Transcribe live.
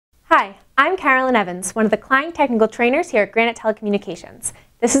Hi, I'm Carolyn Evans, one of the client technical trainers here at Granite Telecommunications.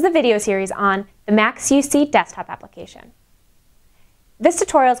 This is the video series on the MaX UC desktop application. This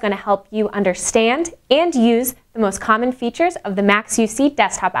tutorial is going to help you understand and use the most common features of the MaX UC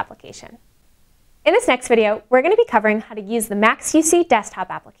desktop application. In this next video, we're going to be covering how to use the MaX UC desktop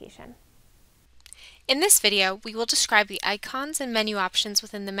application. In this video, we will describe the icons and menu options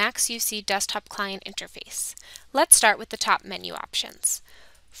within the MaX UC desktop client interface. Let's start with the top menu options.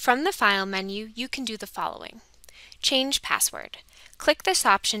 From the File menu, you can do the following. Change password. Click this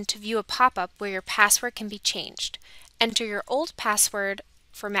option to view a pop-up where your password can be changed. Enter your old password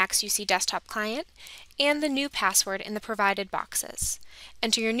for MaX UC desktop client and the new password in the provided boxes.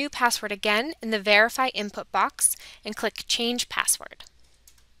 Enter your new password again in the Verify input box and click Change Password.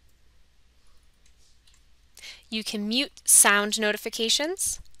 You can mute sound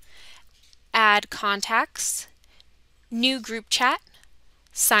notifications, add contacts, new group chat,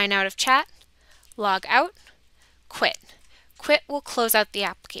 sign out of chat, log out, quit. Quit will close out the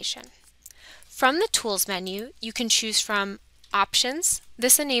application. From the Tools menu, you can choose from Options.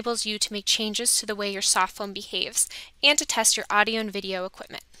 This enables you to make changes to the way your softphone behaves and to test your audio and video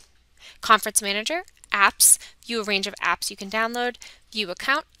equipment. Conference Manager, Apps, view a range of apps you can download. View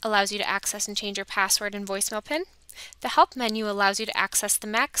Account allows you to access and change your password and voicemail PIN. The Help menu allows you to access the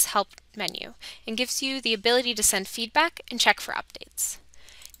MaX Help menu and gives you the ability to send feedback and check for updates.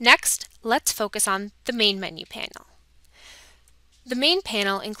 Next, let's focus on the Main menu panel. The Main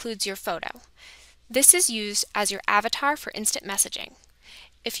panel includes your photo. This is used as your avatar for instant messaging.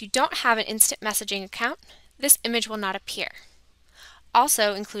 If you don't have an instant messaging account, this image will not appear.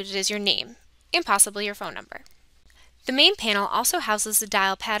 Also included is your name and possibly your phone number. The Main panel also houses the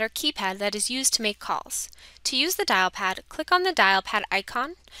dial pad or keypad that is used to make calls. To use the dial pad, click on the dial pad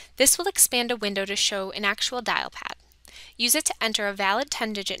icon. This will expand a window to show an actual dial pad. Use it to enter a valid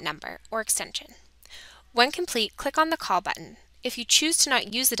 10-digit number or extension. When complete, click on the Call button. If you choose to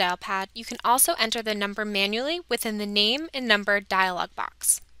not use the dial pad, you can also enter the number manually within the name and number dialog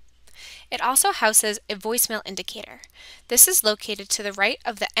box. It also houses a voicemail indicator. This is located to the right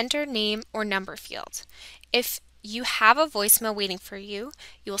of the Enter Name or Number field. If you have a voicemail waiting for you,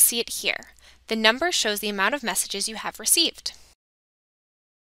 you will see it here. The number shows the amount of messages you have received.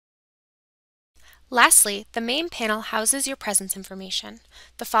 Lastly, the Main panel houses your presence information.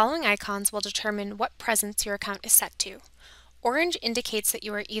 The following icons will determine what presence your account is set to. Orange indicates that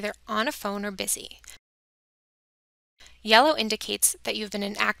you are either on a phone or busy. Yellow indicates that you have been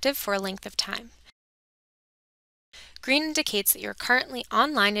inactive for a length of time. Green indicates that you are currently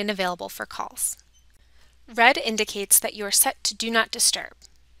online and available for calls. Red indicates that you are set to Do Not Disturb.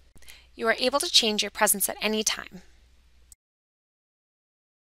 You are able to change your presence at any time.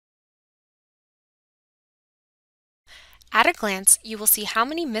 At a glance, you will see how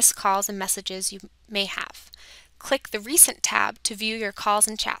many missed calls and messages you may have. Click the Recent tab to view your calls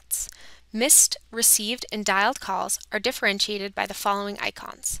and chats. Missed, received, and dialed calls are differentiated by the following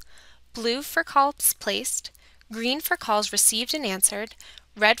icons. Blue for calls placed, green for calls received and answered,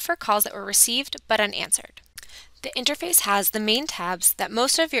 red for calls that were received but unanswered. The interface has the main tabs that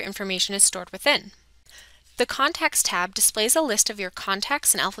most of your information is stored within. The Contacts tab displays a list of your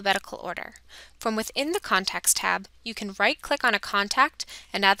contacts in alphabetical order. From within the Contacts tab, you can right-click on a contact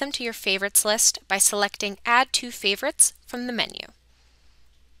and add them to your favorites list by selecting Add to Favorites from the menu.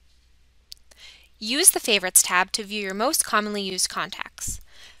 Use the Favorites tab to view your most commonly used contacts.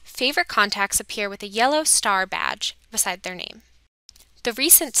 Favorite contacts appear with a yellow star badge beside their name. The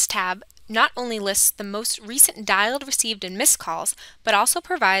Recents tab not only lists the most recent dialed, received, and missed calls, but also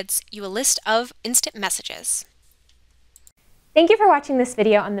provides you a list of instant messages. Thank you for watching this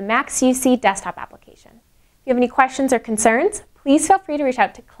video on the MaX UC desktop application. If you have any questions or concerns, please feel free to reach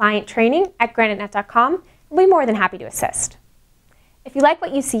out to clienttraining@granitenet.com and we'll be more than happy to assist. If you like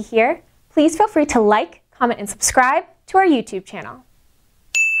what you see here, please feel free to like, comment, and subscribe to our YouTube channel.